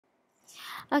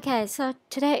Okay, so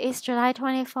today is July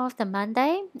 24th, the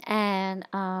Monday, and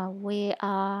we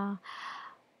are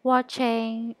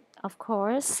watching, of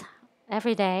course,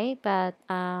 every day, but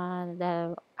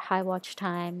the high watch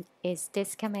time is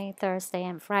this coming Thursday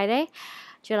and Friday.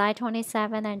 July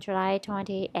 27th and July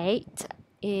 28th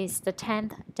is the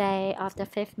 10th day of the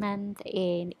fifth month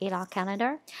in Elok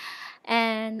calendar.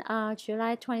 And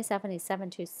July 27th is 7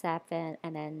 to 7,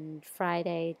 and then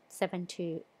Friday 7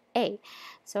 to 8.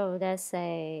 So that's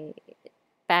a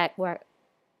backward.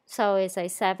 So it's a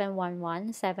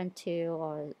 711, 72,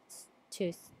 or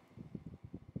 2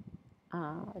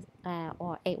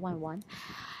 or 811.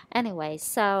 Anyway,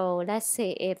 so let's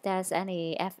see if there's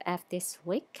any FF this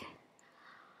week.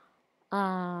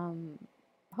 Um,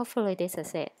 Hopefully this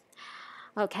is it.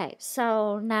 Okay,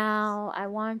 so now I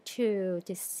want to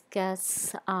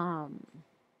discuss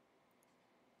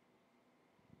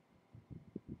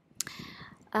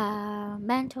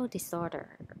mental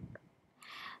disorder.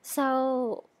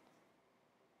 So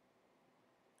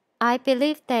I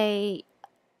believe they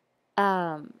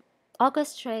um,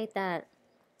 orchestrate that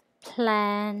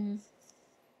plan,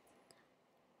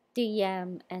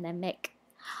 DM, and a make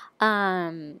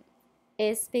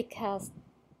is because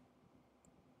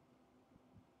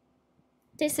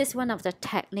this is one of the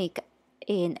technique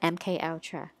in MK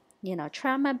Ultra.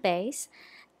 Trauma based,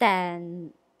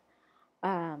 then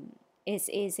it's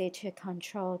easy to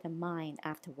control the mind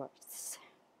afterwards.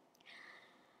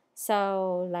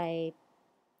 So like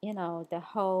the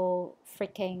whole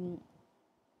freaking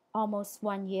almost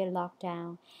 1 year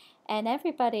lockdown, and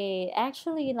everybody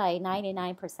actually like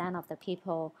 99% of the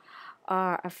people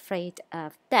are afraid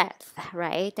of death,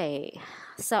 right?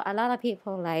 So a lot of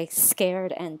people like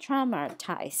scared and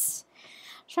traumatized,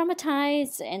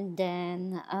 and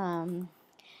then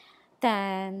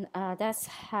that's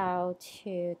how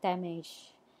to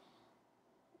damage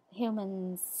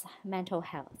humans' mental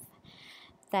health.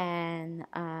 Then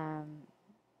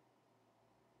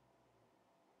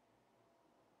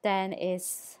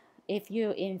is if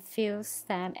you infuse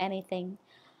them anything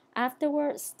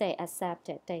afterwards, they accept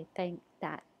it. They think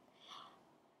that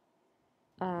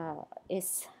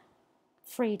it's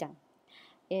freedom.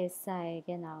 It's like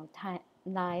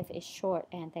life is short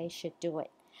and they should do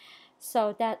it.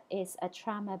 So that is a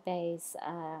trauma-based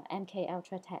MK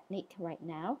Ultra technique right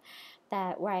now.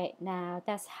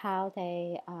 That's how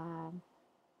they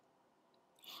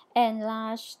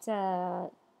enlarge the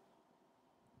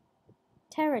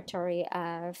territory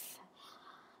of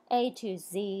A to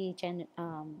Z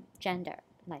gender,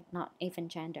 like not even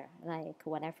gender, like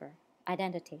whatever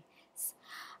identities,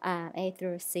 A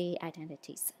through C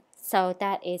identities. So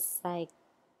that is like,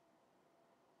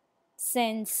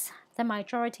 since the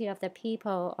majority of the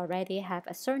people already have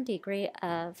a certain degree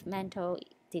of mental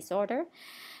disorder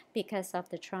because of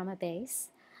the trauma base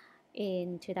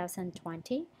in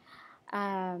 2020.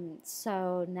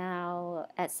 So now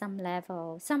at some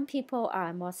level, some people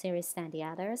are more serious than the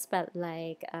others, but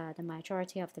like the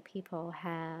majority of the people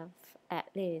have at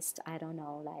least, I don't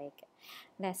know, like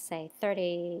let's say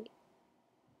 30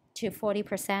 to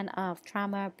 40% of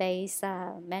trauma-based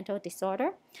mental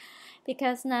disorder.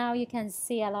 Because now you can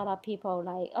see a lot of people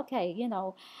like, okay,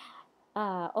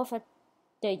 over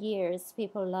the years,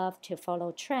 people love to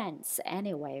follow trends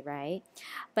anyway, right?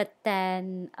 But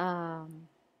then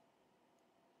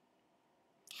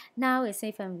now it's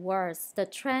even worse. The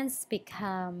trends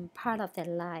become part of their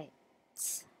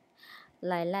lives.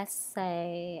 Like, let's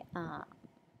say,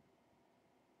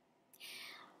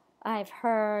 I've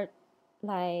heard,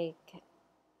 like,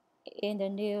 in the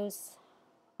news,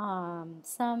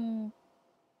 some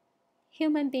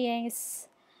human beings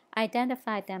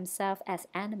identify themselves as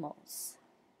animals,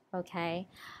 okay?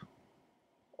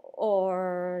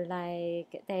 Or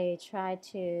like they try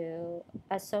to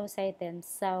associate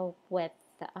themselves with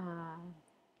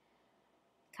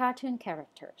cartoon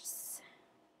characters,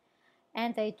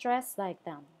 and they dress like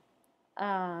them.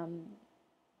 Um,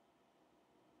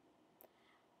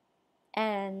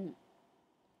 and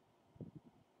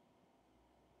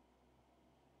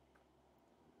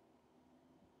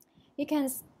you can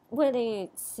really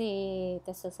see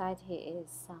the society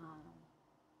is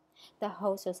the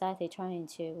whole society turned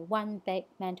into one big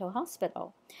mental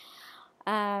hospital.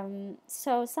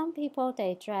 So some people,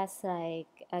 they dress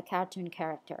like a cartoon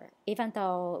character, even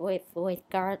though with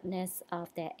regardless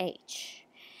of their age.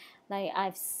 Like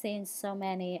I've seen so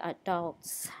many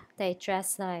adults, they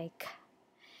dress like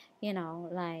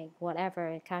like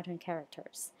whatever cartoon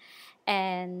characters,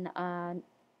 and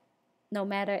no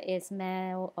matter it's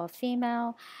male or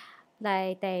female,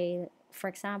 like they, for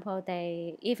example,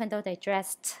 they, even though they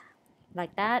dressed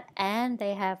like that, and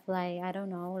they have like, I don't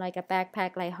know, like a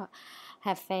backpack, like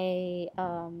have a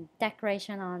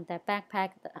decoration on the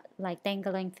backpack, like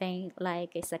dangling thing,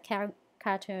 like it's a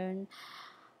cartoon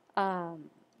um,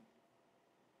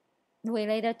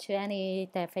 related to any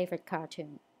their favorite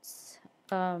cartoons,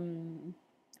 um,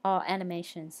 or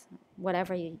animations,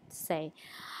 whatever you say.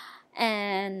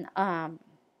 And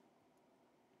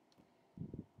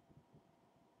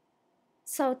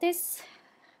so this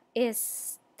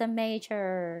is the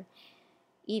major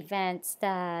events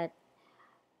that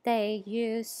they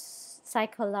use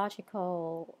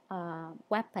psychological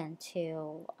weapon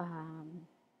to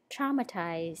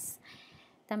traumatize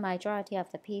the majority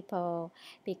of the people,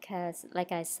 because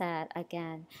like I said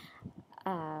again,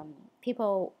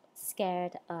 people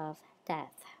scared of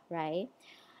death, right?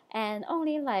 And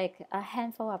only like a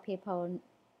handful of people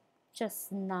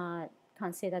just not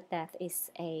consider death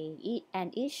is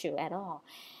an issue at all.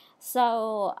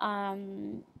 So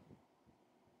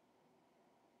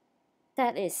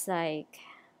that is like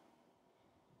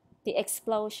the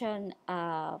explosion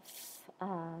of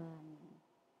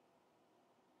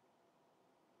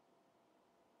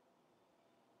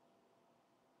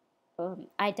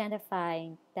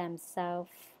identifying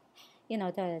themselves,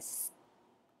 this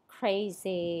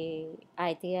crazy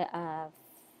idea of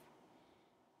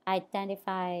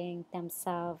identifying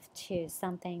themselves to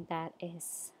something that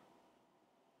is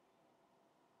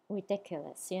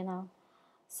ridiculous.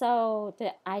 So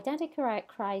the identity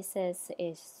crisis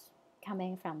is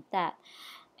coming from that,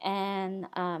 and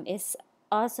it's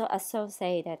also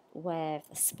associated with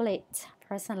split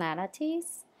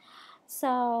personalities.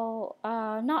 So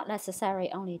not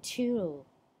necessarily only two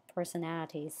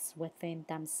personalities within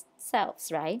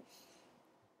themselves, right?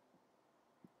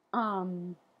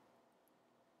 Um,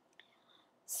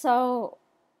 so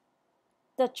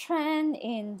the trend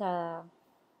in the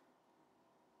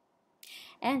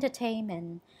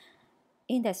entertainment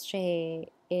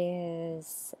industry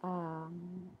is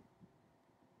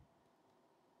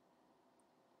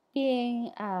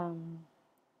being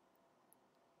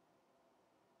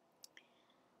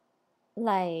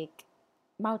like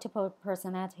multiple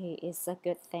personality is a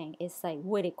good thing. It's like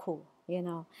really cool.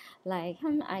 Like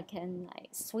I can like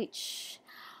switch.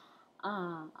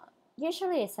 Uh,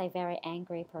 Usually it's like very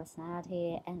angry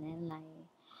personality, and then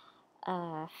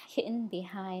like hidden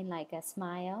behind like a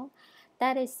smile.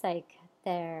 That is like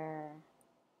their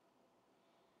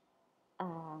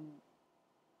um,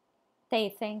 they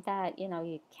think that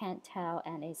you can't tell,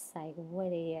 and it's like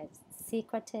really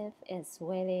secretive, it's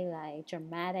really like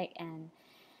dramatic, and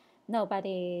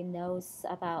nobody knows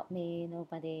about me,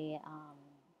 nobody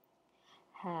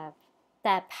have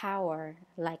that power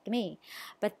like me.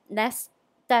 But that's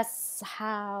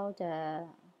how the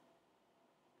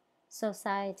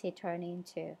society turned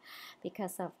into,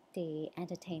 because of the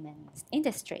entertainment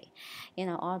industry,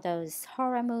 all those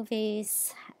horror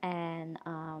movies and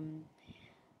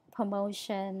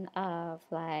promotion of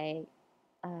like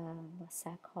what's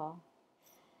that called?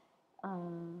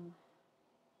 Um,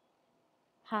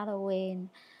 Halloween,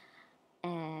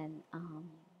 and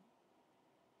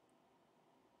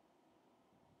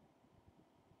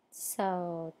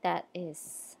so that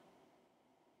is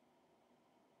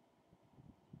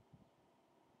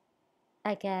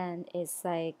again, it's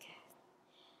like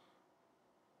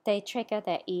they trigger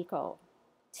their ego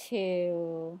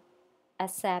to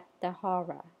accept the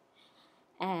horror,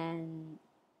 and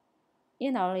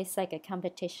it's like a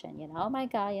competition. Oh my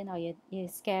god, you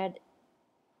scared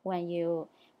when you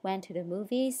went to the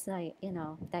movies, like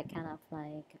that kind of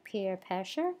like peer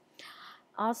pressure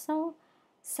also.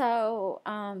 So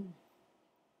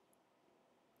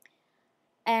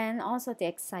and also the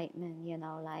excitement,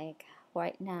 like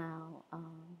right now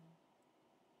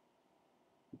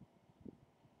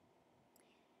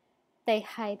they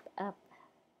hype up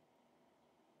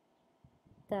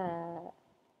the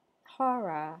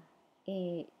horror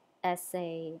as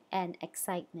an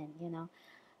excitement.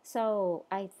 So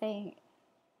I think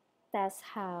that's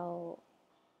how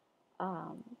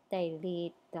they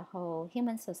lead the whole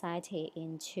human society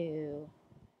into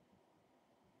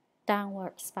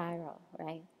downward spiral,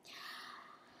 right?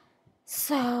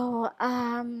 So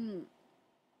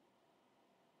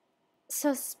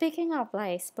speaking of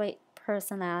like split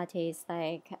personalities,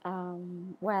 like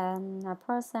when a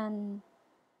person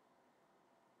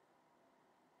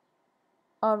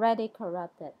already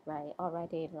corrupted, right,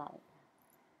 already like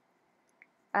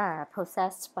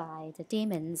possessed by the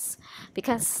demons,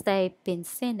 because they've been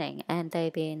sinning and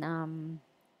they've been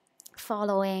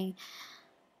following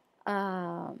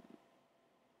um,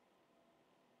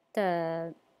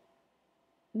 the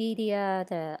media,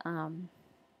 the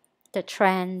the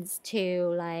trends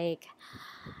to like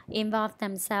involve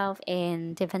themselves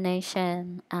in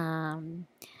divination,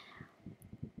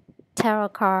 tarot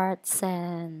cards,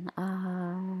 and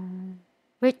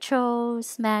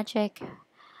rituals, magic,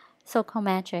 so-called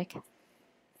magic.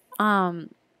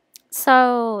 Um,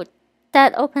 so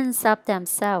that opens up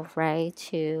themselves, right,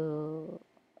 to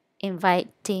invite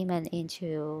demon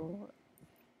into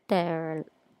their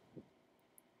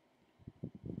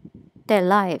their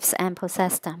lives and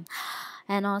possess them,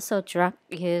 and also drug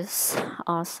use.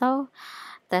 Also,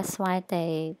 that's why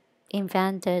they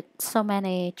invented so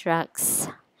many drugs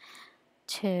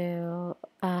to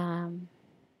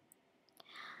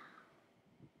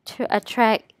to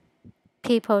attract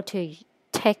people to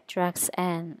take drugs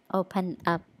and open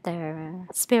up their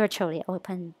spiritually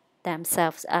open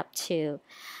themselves up to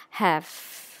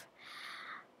have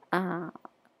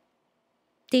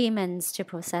demons to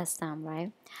possess them,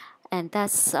 right? And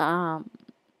that's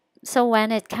so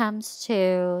when it comes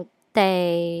to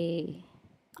they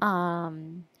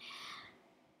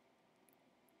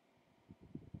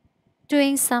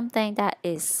doing something that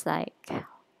is like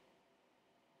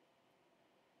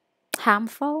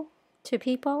harmful to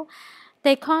people,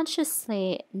 they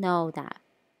consciously know that,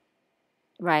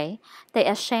 right?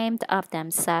 They're ashamed of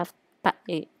themselves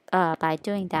by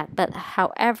doing that. But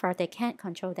however, they can't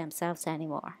control themselves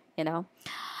anymore, you know?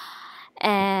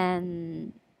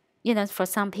 And, you know, for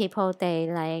some people, they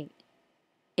like,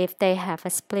 if they have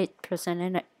a split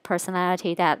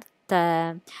personality, that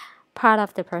the part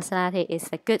of the personality is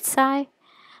the good side,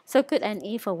 so good and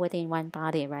evil within one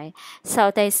body, right?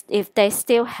 So if they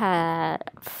still have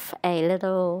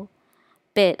a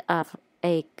bit of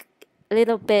a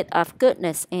little bit of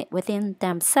goodness within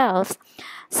themselves,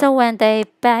 so when they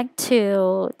back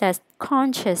to the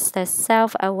conscious, the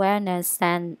self-awareness,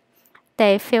 then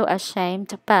they feel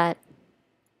ashamed, but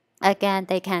again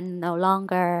they can no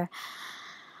longer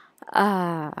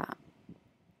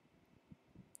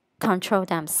control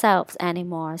themselves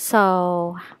anymore.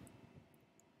 So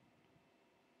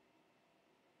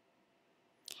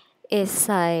it's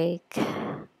like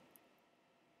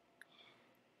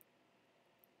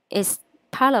it's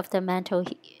part of the mental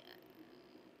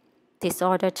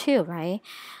disorder too, right?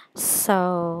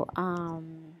 So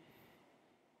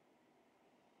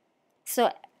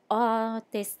so all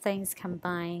these things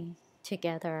combine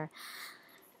together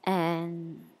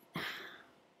and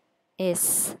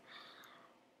is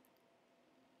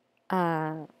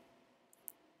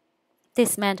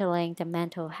dismantling the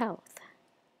mental health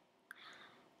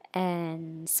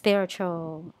and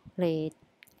spiritually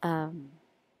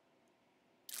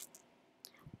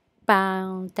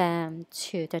bound them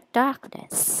to the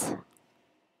darkness.